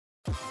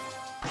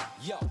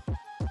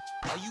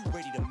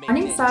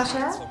Morning,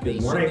 Sasha.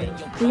 Good morning.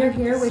 We are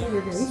here with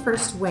your very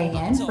first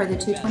weigh-in for the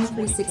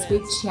 223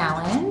 6-week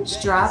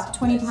challenge. Drop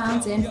 20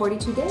 pounds in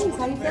 42 days.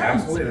 How you feeling?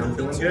 Absolutely, I'm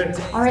feeling good.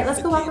 All right,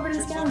 let's go walk over to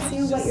the scale and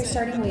see what your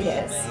starting weight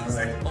is. All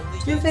right.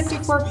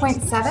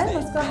 254.7.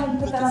 Let's go ahead and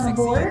put that on the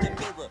board.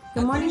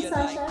 Good morning,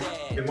 Sasha.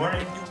 Good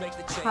morning.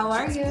 How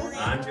are you?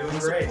 I'm doing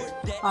great.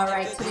 All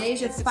right, today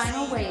is your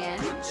final weigh-in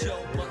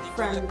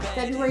from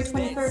February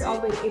 23rd all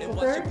the way to April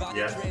 3rd.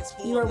 Yes.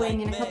 You are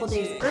weighing in a couple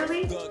days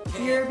early.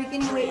 Your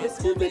beginning weight was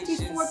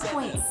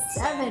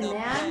 254.7,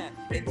 man.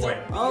 Big boy.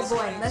 Oh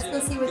boy, let's go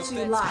see what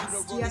you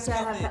lost. You have to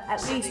have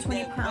at least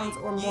 20 pounds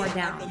or more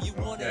down.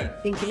 Okay.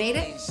 Think you made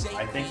it?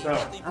 I think so.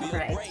 All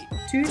right.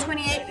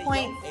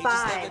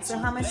 228.5. So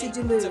how much did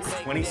you lose?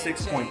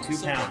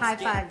 26.2 pounds. High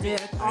five,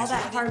 dude. All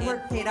that hard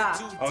work paid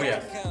off. Oh,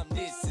 yeah.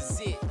 This is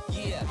it,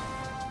 yeah.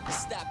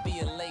 Stop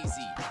being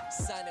lazy.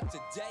 Sign up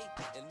today.